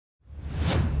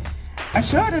a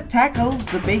show that tackles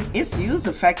the big issues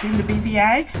affecting the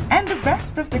BVI and the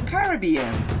rest of the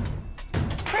Caribbean.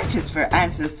 Searches for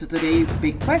answers to today's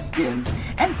big questions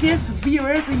and gives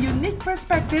viewers a unique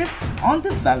perspective on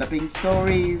developing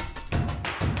stories.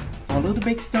 Follow the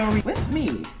big story with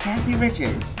me, Kathy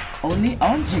Richards, only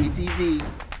on JTV.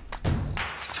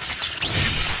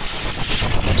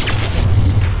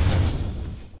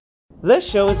 This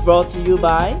show is brought to you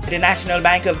by the National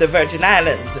Bank of the Virgin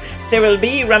Islands, Cyril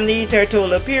B. Ramney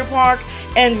Tertola Pier Park,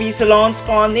 NV Salon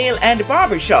Spa Nail and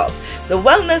Barbershop, the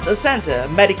Wellness Center,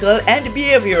 Medical and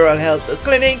Behavioral Health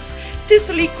Clinics,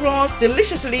 Thistly Cross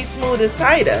Deliciously Smooth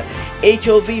Cider,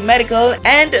 HOV Medical,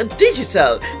 and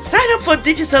Digicel. Sign up for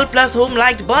Digicel Plus Home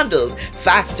Light Bundles,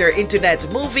 faster internet,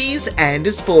 movies, and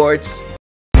sports.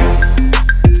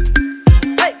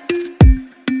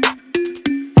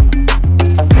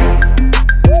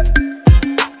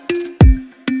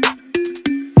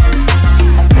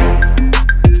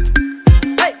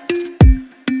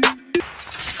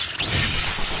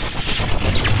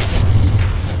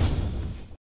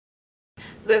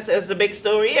 This is The Big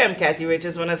Story. I'm Kathy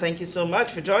Richards. I want to thank you so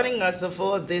much for joining us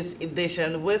for this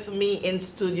edition. With me in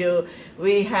studio,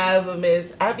 we have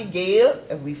Ms. Abigail,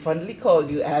 and we fondly call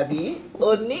you Abby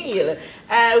O'Neill.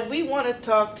 We want to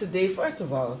talk today, first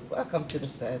of all, welcome to the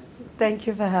set. Thank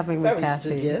you for having me, Kathy.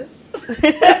 Very studious.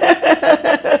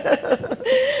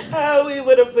 We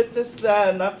would have witnessed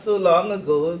not so long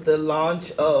ago the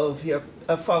launch of your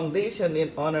foundation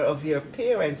in honor of your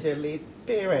parents, your late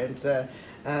parents.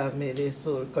 May their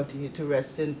soul continue to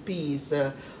rest in peace.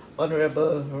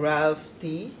 Honorable Ralph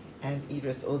T. and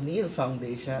Edris O'Neill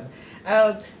Foundation.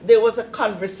 There was a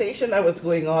conversation that was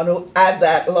going on at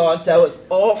that launch. I was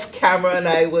off camera and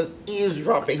I was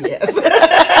eavesdropping, yes.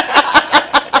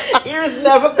 Ears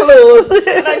never close.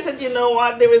 And I said, you know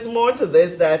what, there is more to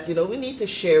this that, you know, we need to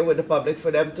share with the public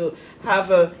for them to have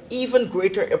an even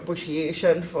greater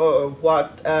appreciation for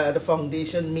what the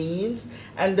foundation means,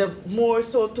 and more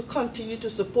so to continue to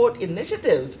support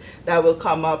initiatives that will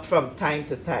come up from time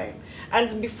to time.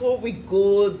 And before we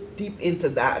go deep into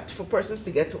that, for persons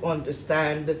to get to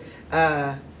understand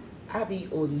Abby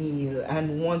O'Neill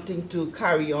and wanting to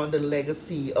carry on the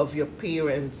legacy of your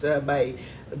parents by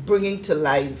bringing to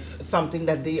life something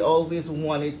that they always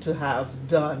wanted to have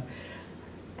done,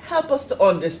 help us to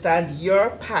understand your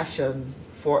passion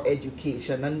for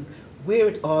education and where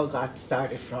it all got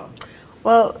started from.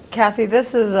 Well, Kathy,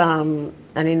 this is an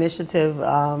initiative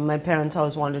my parents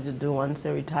always wanted to do once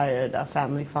they retired, a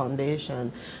family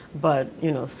foundation. But,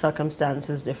 you know,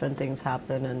 circumstances, different things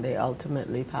happened, and they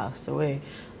ultimately passed away.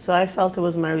 So I felt it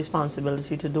was my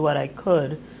responsibility to do what I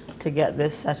could to get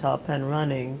this set up and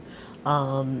running.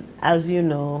 As you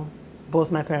know,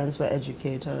 both my parents were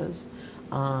educators.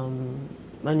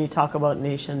 When you talk about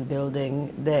nation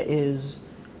building, there is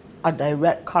a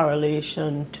direct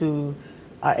correlation to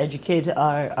our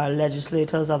our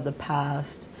legislators of the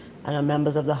past and our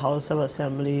members of the House of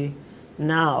Assembly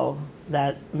now,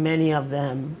 that many of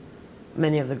them,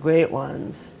 many of the great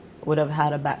ones, would have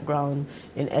had a background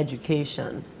in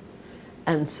education.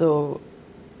 And so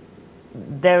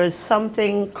there is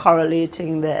something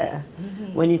correlating there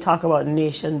when you talk about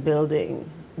nation building,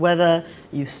 whether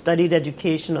you studied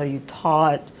education or you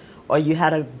taught or you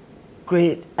had a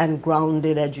great and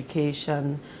grounded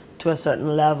education to a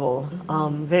certain level,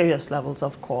 various levels,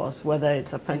 of course, whether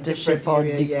it's apprenticeship or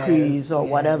degrees or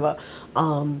whatever.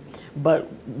 But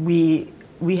we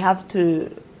have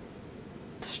to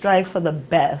strive for the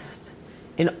best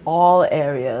in all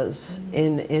areas,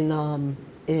 in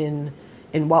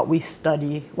what we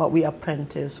study, what we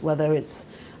apprentice, whether it's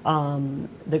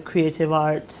the creative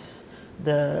arts,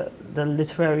 the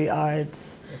literary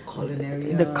arts,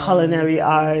 the culinary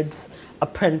arts,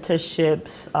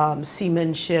 apprenticeships,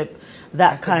 seamanship,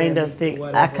 that kind of thing,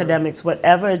 academics,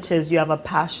 whatever it is you have a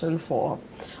passion for.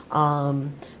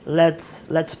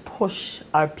 Let's push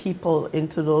our people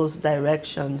into those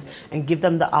directions and give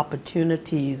them the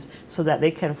opportunities so that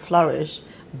they can flourish,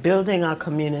 building our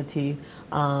community,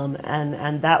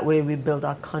 and that way we build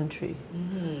our country.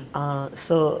 And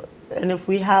if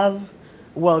we have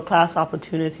world-class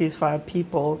opportunities for our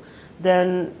people,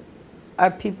 then our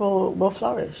people will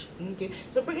flourish. Okay,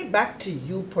 so bring it back to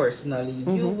you personally.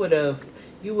 You would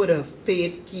have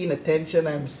paid keen attention,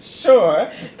 I'm sure,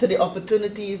 to the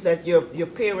opportunities that your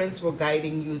parents were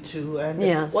guiding you to,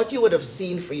 and what you would have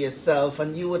seen for yourself,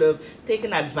 and you would have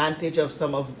taken advantage of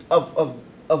some of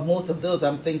most of those,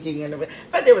 I'm thinking.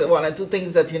 But there were one or two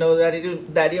things that, you know,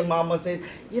 that your mama said,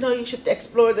 you know, you should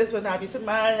explore this one. You said,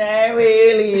 man, I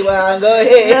really want to go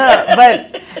ahead. Yeah,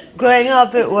 but growing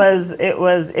up, it was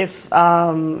if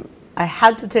I I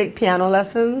had to take piano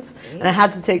lessons and I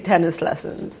had to take tennis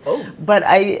lessons. Oh. But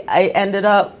I ended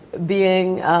up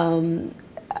being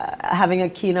having a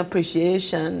keen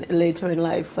appreciation later in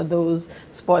life for those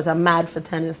sports. I'm mad for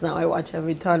tennis now. I watch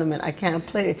every tournament. I can't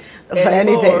play for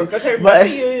anything. Because I remember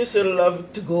you used to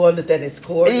love to go on the tennis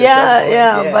court.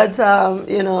 Yeah. But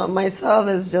you know, my serve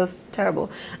is just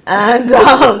terrible. And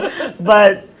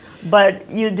but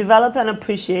you develop an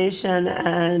appreciation,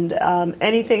 and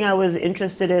anything I was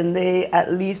interested in, they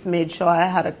at least made sure I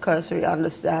had a cursory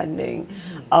understanding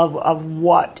of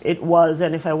what it was,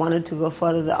 and if I wanted to go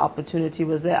further, the opportunity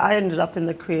was there. I ended up in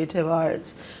the creative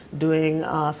arts doing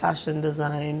fashion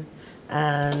design.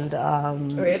 And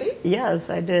really?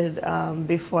 Yes, I did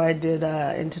before I did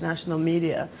international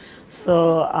media.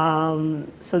 So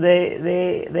so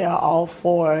they are all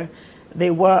for,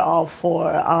 they were all for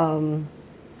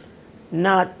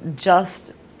not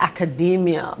just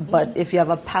academia, but if you have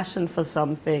a passion for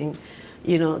something,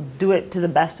 you know, do it to the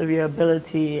best of your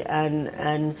ability,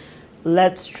 and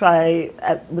let's try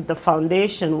with the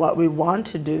foundation. What we want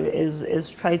to do is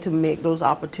try to make those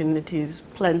opportunities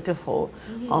plentiful,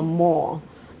 or more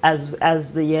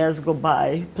as the years go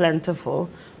by, plentiful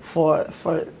for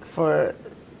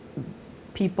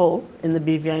people in the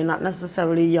BVI, not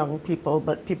necessarily young people,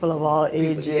 but people of all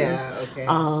ages,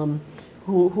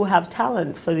 who have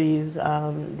talent for these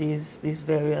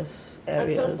various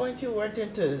areas. At some point you went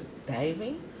into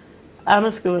diving? I'm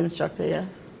a school instructor, yes.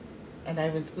 And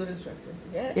diving school instructor,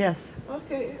 yeah? Yes.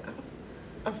 Okay,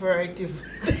 a variety of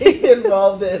things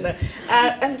involved in it.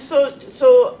 And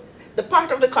so the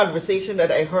part of the conversation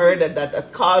that I heard and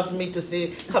that caused me to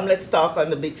say, come, let's talk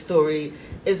on the big story,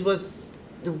 was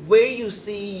the way you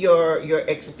see your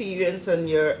experience and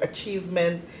your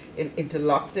achievement in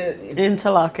interlocking,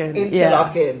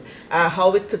 yeah.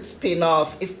 How it could spin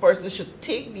off if persons should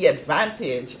take the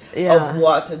advantage of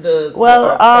what the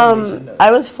foundation does.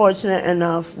 I was fortunate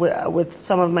enough with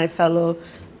some of my fellow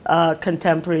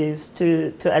contemporaries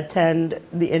to attend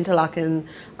the Interlocking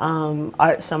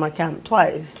Art Summer Camp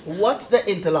twice. What's the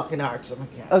Interlocking Art Summer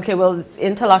Camp? Okay, well, it's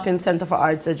Interlocking Center for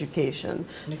Arts Education.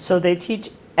 Okay. So they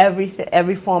teach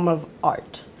every form of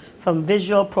art, from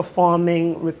visual,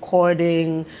 performing,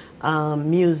 recording,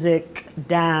 music,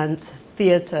 dance,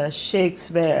 theater,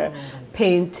 Shakespeare,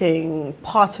 painting,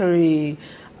 pottery,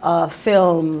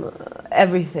 film,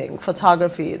 everything,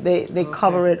 photography. They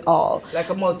cover it all. Like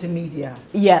a multimedia.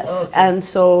 Yes, and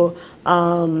so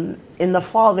in the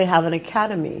fall they have an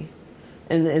academy.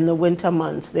 In the winter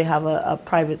months they have a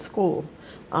private school,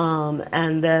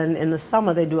 and then in the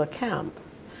summer they do a camp.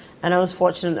 And I was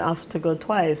fortunate enough to go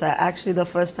twice. Actually, the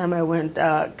first time I went,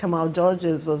 Kamal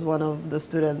Georges was one of the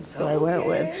students who I went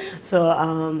with. So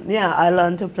yeah, I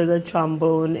learned to play the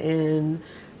trombone in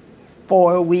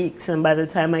 4 weeks, and by the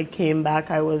time I came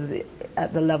back, I was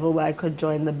at the level where I could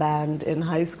join the band in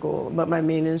high school. But my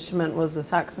main instrument was the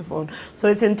saxophone. So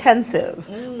it's intensive,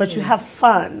 but you have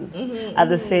fun at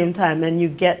the same time, and you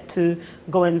get to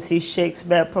go and see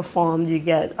Shakespeare performed. You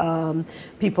get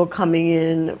people coming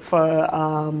in for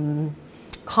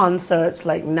concerts,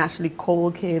 like Natalie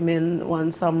Cole came in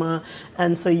one summer,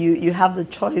 and so you have the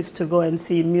choice to go and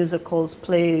see musicals,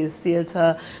 plays,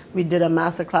 theater. We did a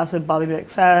master class with Bobby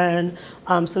McFerrin.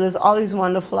 So there's all these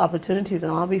wonderful opportunities,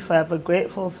 and I'll be forever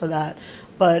grateful for that.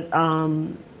 But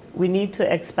we need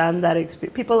to expand that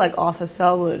experience. People like Arthur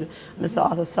Selwood, Mr.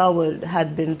 Arthur Selwood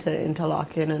had been to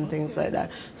Interlocking and things like that.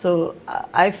 So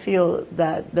I feel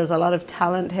that there's a lot of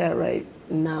talent here right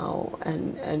now,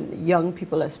 and young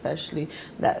people especially,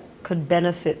 that could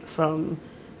benefit from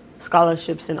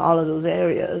scholarships in all of those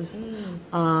areas.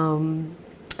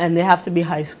 And they have to be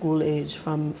high school age,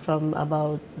 from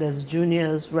about, there's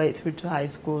juniors right through to high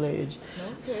school age.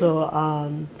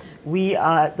 So we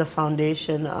at the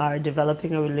foundation are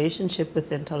developing a relationship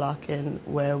with Interlocking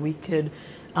where we could,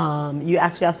 you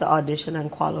actually have to audition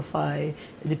and qualify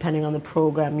depending on the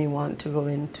program you want to go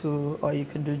into, or you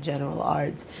could do general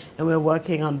arts. And we're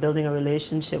working on building a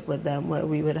relationship with them where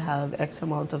we would have X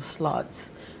amount of slots.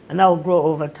 And that will grow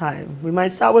over time. We might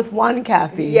start with one,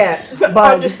 Kathy. Yeah,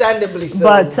 but understandably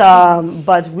so.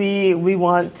 But we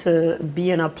want to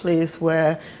be in a place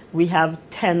where we have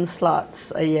 10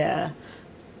 slots a year.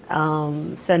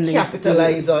 Sending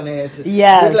capitalize on it.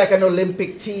 Yes. With like an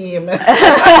Olympic team. and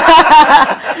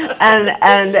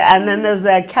then there's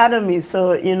the academy,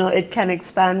 so you know it can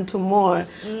expand to more.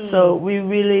 So we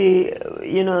really,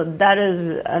 you know, that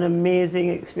is an amazing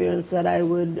experience that I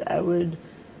would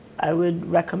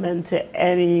recommend to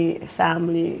any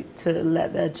family to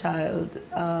let their child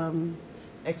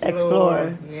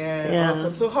explore. Yeah,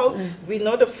 awesome. So how we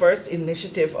know the first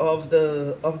initiative of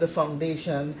the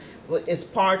foundation is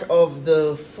part of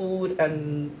the food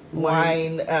and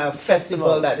wine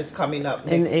festival that is coming up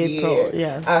in next April, year.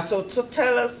 yes. So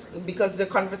tell us, because the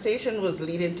conversation was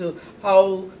leading to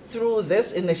how through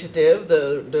this initiative,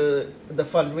 the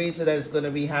fundraiser that is going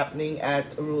to be happening at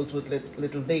Rosewood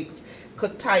Little Lakes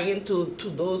could tie into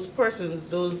those persons,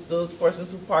 those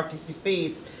persons who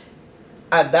participate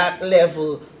at that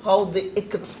level, how it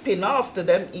could spin off to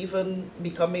them even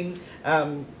becoming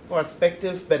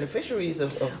prospective beneficiaries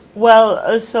of.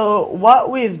 Well, so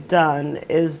what we've done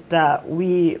is that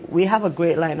we have a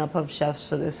great lineup of chefs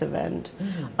for this event.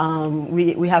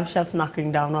 We have chefs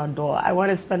knocking down our door. I want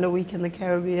to spend a week in the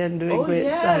Caribbean doing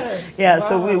great stuff. Yeah, wow.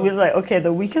 So we was like, okay,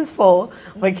 the week is full,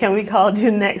 but can we call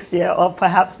you next year, or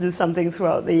perhaps do something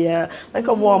throughout the year, like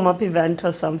a warm-up event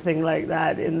or something like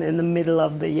that in the middle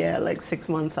of the year, like 6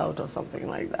 months out or something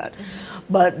like that.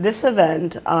 But this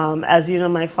event, as you know,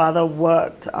 my father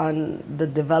worked on the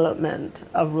development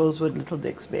of Rosewood Little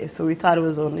Dix Bay, so we thought it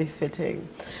was only fitting.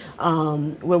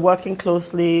 We're working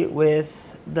closely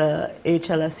with the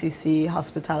HLSCC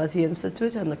Hospitality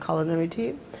Institute and the culinary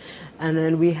team, and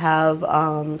then we have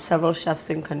several chefs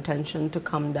in contention to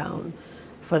come down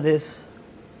for this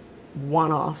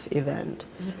one-off event.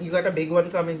 You got a big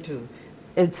one coming too.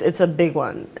 It's a big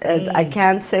one. I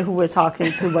can't say who we're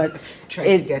talking to, but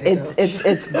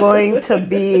it's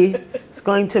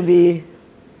going to be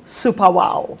super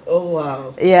wow. Oh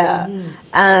wow. Yeah.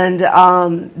 And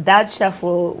that chef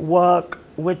will work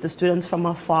with the students from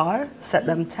afar, set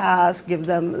them tasks, give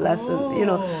them lessons. You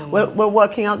know, we're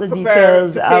working out the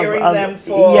details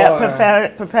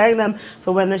preparing them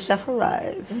for when the chef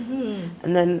arrives.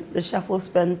 And then the chef will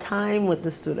spend time with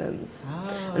the students.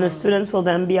 And the students will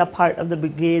then be a part of the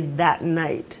brigade that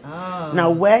night. Now,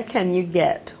 where can you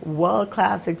get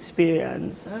world-class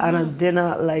experience on a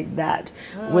dinner like that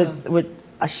with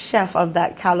a chef of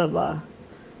that caliber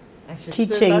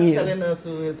teaching you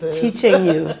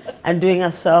and doing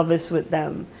a service with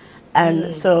them?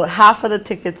 And so half of the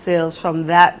ticket sales from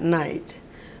that night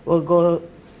will go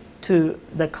to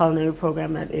the culinary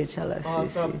program at HLSCC.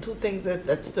 Awesome. Two things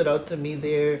that stood out to me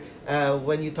there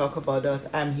when you talk about that.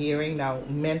 I'm hearing now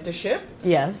mentorship.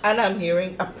 Yes. And I'm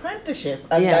hearing apprenticeship.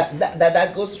 And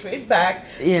that goes straight back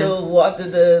to what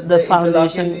the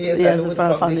foundation, the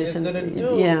foundation is going to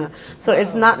do. Yeah. So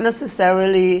it's not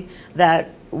necessarily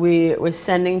that we're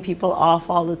sending people off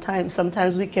all the time.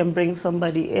 Sometimes we can bring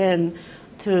somebody in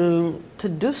to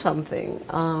do something,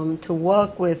 to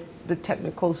work with the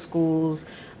technical schools,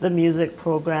 the music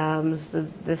programs,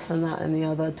 this and that and the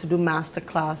other, to do master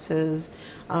classes.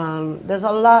 There's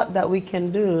a lot that we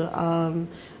can do.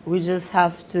 We just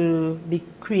have to be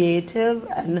creative,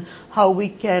 and how we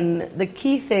can, the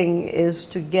key thing is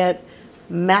to get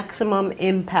maximum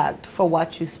impact for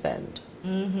what you spend.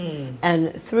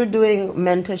 And through doing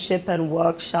mentorship and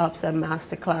workshops and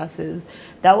master classes,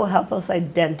 that will help us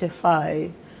identify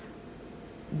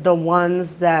the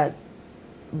ones that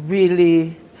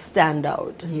really stand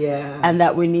out, and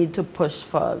that we need to push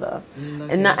further,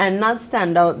 and not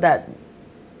stand out that,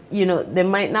 you know, they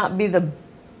might not be the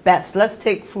best. Let's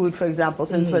take food, for example,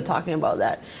 since we're talking about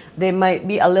that. They might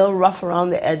be a little rough around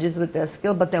the edges with their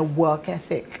skill, but their work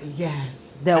ethic,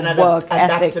 their work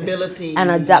ethic and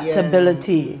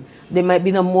adaptability, they might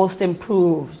be the most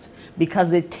improved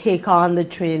because they take on the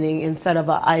training instead of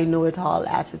a I know it all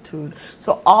attitude.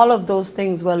 So all of those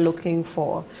things we're looking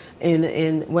for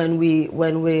in when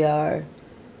we are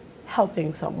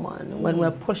helping someone, when we're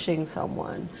pushing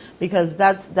someone, because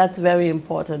that's very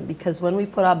important, because when we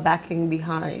put our backing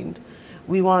behind,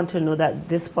 we want to know that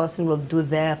this person will do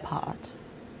their part.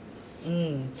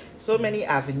 So many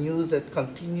avenues that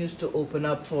continues to open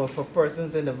up for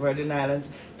persons in the Virgin Islands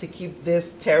to keep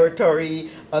this territory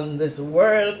on this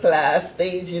world-class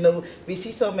stage. You know, we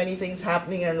see so many things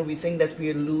happening and we think that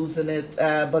we're losing it,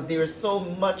 but there is so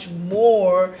much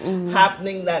more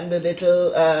happening than the little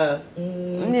that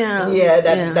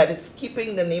is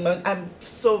keeping the name. I'm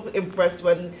so impressed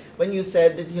when you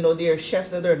said that, you know, there are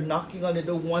chefs that are knocking on the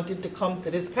door wanting to come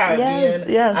to this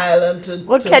Caribbean island to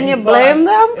can you blame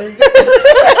them?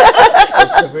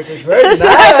 It's the British Virgin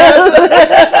Islands.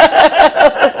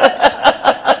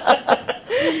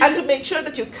 And to make sure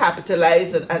that you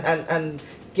capitalize and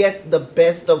get the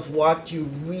best of what you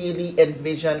really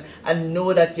envision, and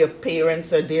know that your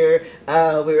parents are there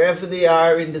wherever they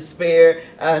are in despair,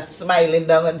 smiling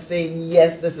down and saying,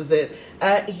 yes, this is it.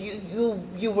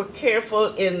 You were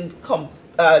careful in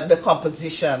the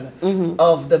composition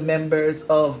of the members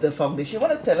of the foundation. You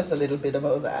want to tell us a little bit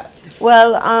about that?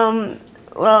 Well,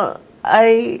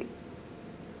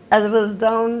 as it was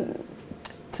down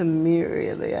to me,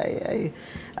 really,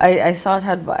 I sought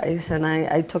advice, and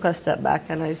I took a step back,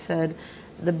 and I said,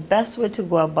 the best way to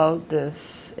go about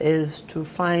this is to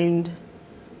find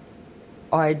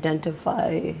or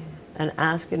identify and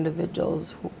ask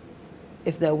individuals who,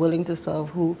 if they're willing to serve,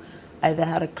 who either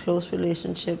had a close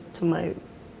relationship to my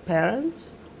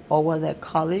parents or were their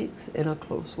colleagues in a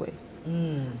close way.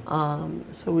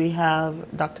 So we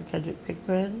have Dr. Kedrick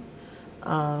Pickering.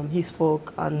 He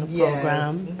spoke on the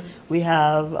program. We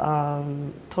have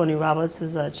Tony Roberts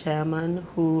is our chairman,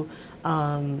 who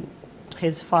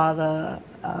his father,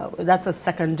 that's a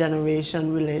second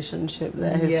generation relationship.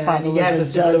 That his father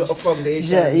was a judge.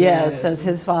 Foundation. Yes, as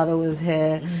his father was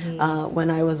here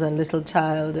when I was a little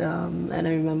child, and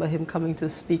I remember him coming to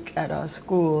speak at our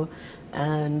school,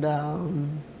 and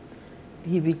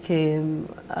he became,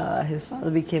 his father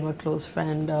became a close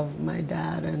friend of my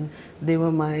dad, and they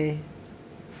were my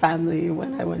family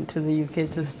when I went to the UK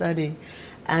to study.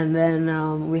 And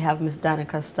then we have Miss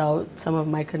Danica Stout, some of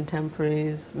my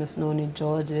contemporaries, Miss Noni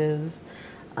Georges,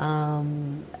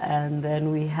 and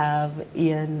then we have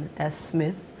Ian S.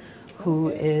 Smith, who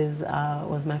is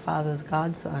was my father's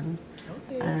godson.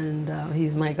 And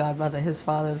he's my godfather. His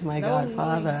father is my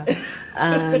godfather.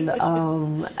 And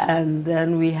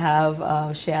then we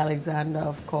have Shea Alexander,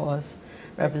 of course,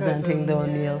 representing the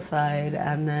O'Neill side.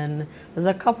 And then there's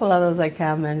a couple others I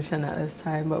can't mention at this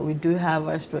time, but we do have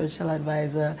our spiritual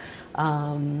advisor,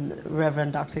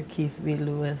 Reverend Dr. Keith B.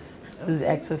 Lewis, who's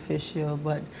ex officio,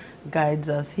 but guides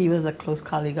us. He was a close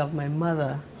colleague of my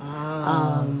mother.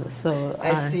 So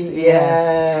I see.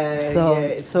 Yes.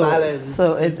 It's balanced.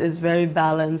 So it's very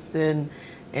balanced in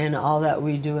all that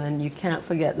we do, and you can't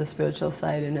forget the spiritual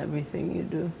side in everything you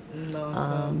do.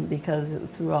 Because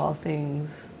through all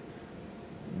things,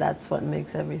 that's what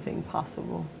makes everything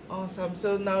possible. Awesome.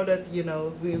 So now that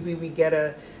we get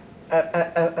a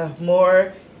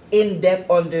more in-depth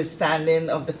understanding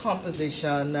of the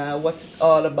composition, what's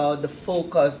all about, the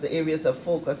focus, the areas of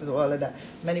focus, and all of that.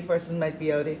 Many persons might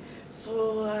be out there.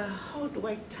 So how do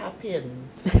I tap in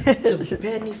to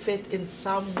benefit in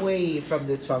some way from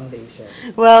this foundation?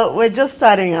 Well, we're just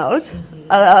starting out.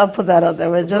 I'll put that out there.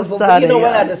 We're just starting. You know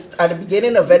what? At the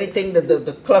beginning of anything,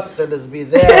 the cluster does be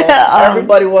there.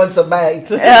 Everybody wants a bite.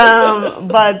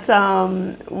 But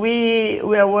we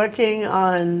are working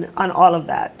on all of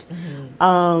that.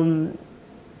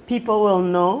 People will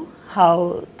know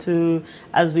how to,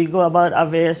 as we go about our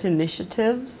various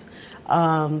initiatives,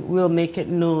 we'll make it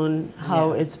known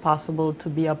how it's possible to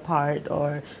be a part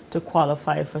or to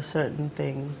qualify for certain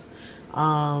things.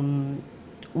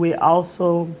 We're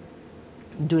also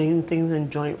doing things in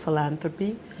joint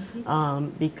philanthropy,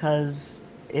 because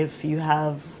if you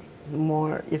have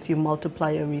more, if you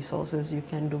multiply your resources, you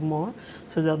can do more.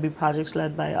 So there'll be projects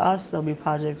led by us, there'll be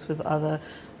projects with other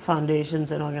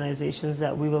foundations and organizations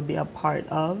that we will be a part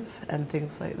of, and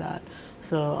things like that.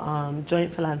 So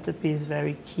joint philanthropy is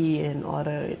very key in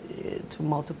order to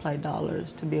multiply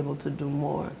dollars to be able to do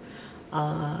more.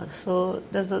 So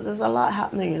there's a lot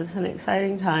happening. It's an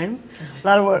exciting time. A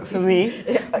lot of work for me,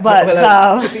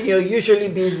 but you're usually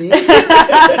busy.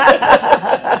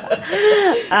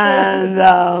 And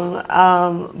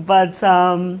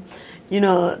you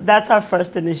know, that's our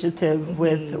first initiative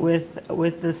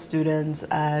with the students,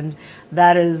 and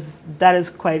that is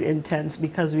quite intense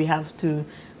because we have to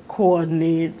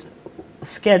coordinate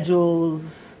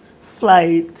schedules,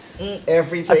 flights,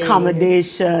 everything,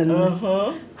 accommodation,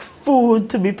 food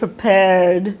to be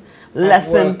prepared,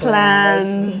 lesson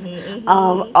plans,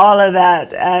 all of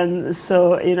that, and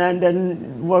so and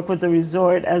then work with the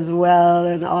resort as well,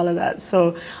 and all of that.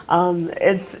 So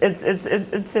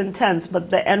it's intense, but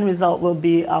the end result will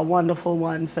be a wonderful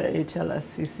one for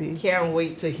HLSCC. Can't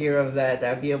wait to hear of that,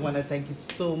 Abby. I want to thank you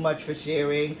so much for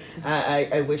sharing.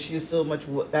 I wish you so much.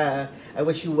 I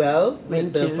wish you well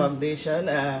with the foundation.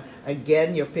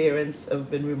 Again, your parents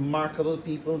have been remarkable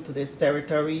people to this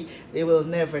territory. They will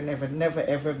never,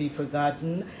 ever be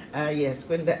forgotten. Yes,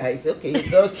 when the eyes, okay,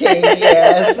 it's okay.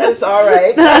 Yes, it's all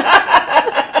right.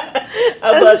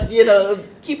 But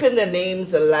keeping the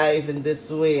names alive in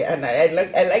this way, and I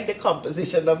like the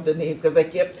composition of the name, because I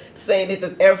kept saying it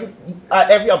at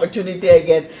every opportunity I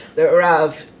get. The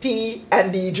Ralph T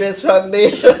and the Edris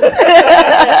Foundation,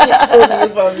 O'Neill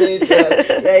Foundation.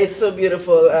 Yeah, it's so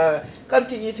beautiful.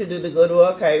 Continue to do the good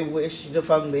work. I wish the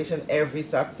foundation every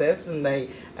success, and I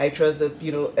trust that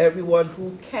everyone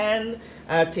who can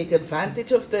take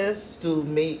advantage of this to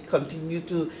continue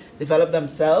to develop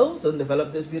themselves and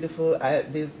develop this beautiful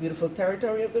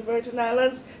territory of the Virgin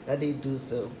Islands, that they do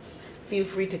so. feel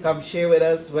free to come share with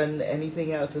us when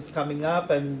anything else is coming up,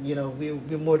 and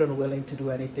we're more than willing to do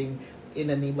anything in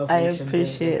the name of nation building. I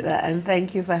appreciate that, and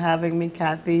thank you for having me,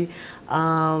 Kathy. It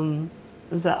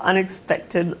was an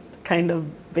unexpected kind of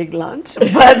big lunch,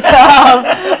 but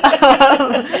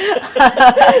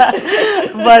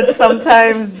but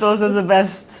sometimes those are the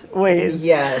best ways.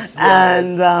 Yes.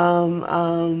 And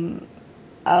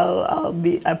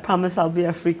I promise I'll be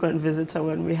a frequent visitor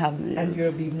when we have news. And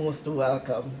you'll be most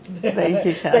welcome. Thank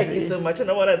you, Kathy. Thank you so much. And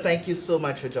I want to thank you so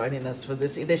much for joining us for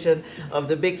this edition of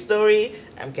The Big Story.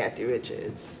 I'm Kathy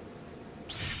Richards.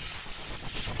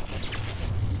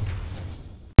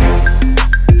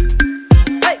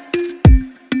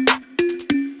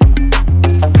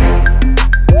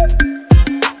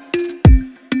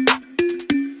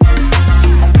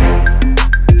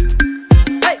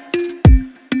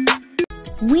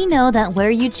 We know that where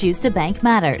you choose to bank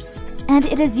matters, and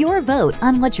it is your vote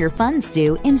on what your funds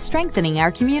do in strengthening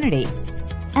our community.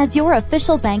 As your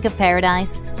official Bank of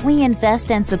Paradise, we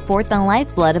invest and support the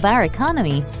lifeblood of our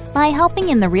economy by helping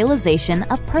in the realization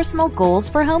of personal goals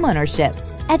for homeownership,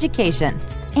 education,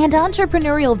 and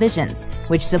entrepreneurial visions,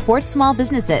 which support small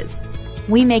businesses.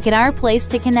 We make it our place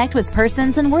to connect with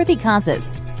persons and worthy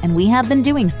causes, and we have been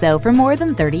doing so for more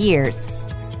than 30 years.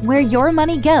 Where your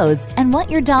money goes and what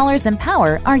your dollars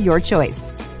empower are your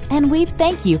choice. And we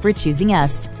thank you for choosing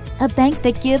us, a bank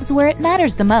that gives where it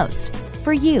matters the most,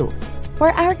 for you, for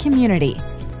our community,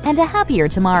 and a happier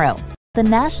tomorrow. The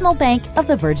National Bank of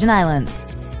the Virgin Islands.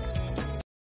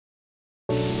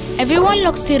 Everyone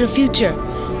looks to the future,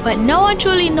 but no one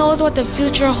truly knows what the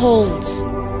future holds.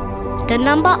 The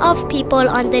number of people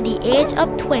under the age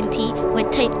of 20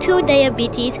 with type 2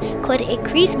 diabetes could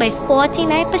increase by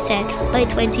 49% by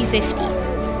 2050.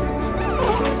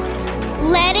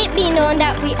 Let it be known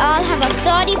that we all have a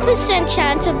 30%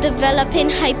 chance of developing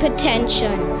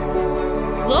hypertension.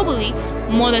 Globally,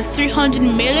 more than 300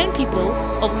 million people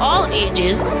of all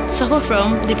ages suffer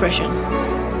from depression.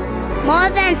 More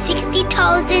than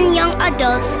 60,000 young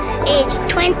adults aged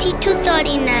 20 to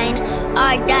 39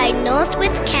 are diagnosed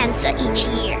with cancer each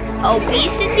year.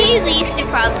 Obesity leads to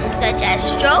problems such as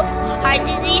stroke, heart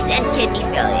disease, and kidney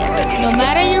failure. No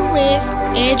matter your race,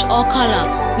 age, or color,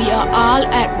 we are all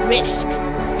at risk.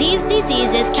 These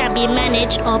diseases can be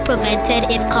managed or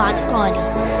prevented if caught early.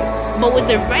 But with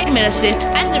the right medicine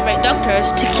and the right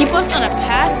doctors to keep us on a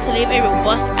path to live a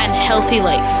robust and healthy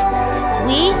life,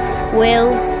 we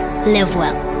will live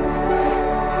well.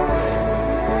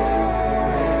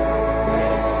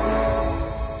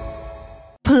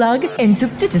 Plug into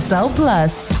Digicel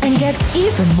Plus and get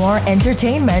even more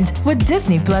entertainment with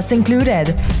Disney Plus included.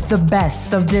 The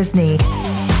best of Disney,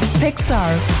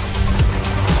 Pixar,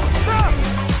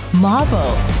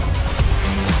 Marvel,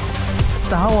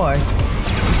 Star Wars,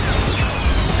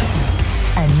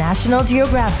 and National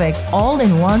Geographic all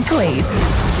in one place.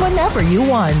 Whenever you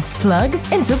want, plug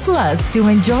into Plus to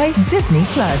enjoy Disney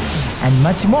Plus and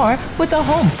much more with a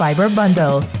home fiber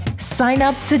bundle. Sign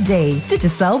up today.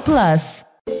 Digicel Plus.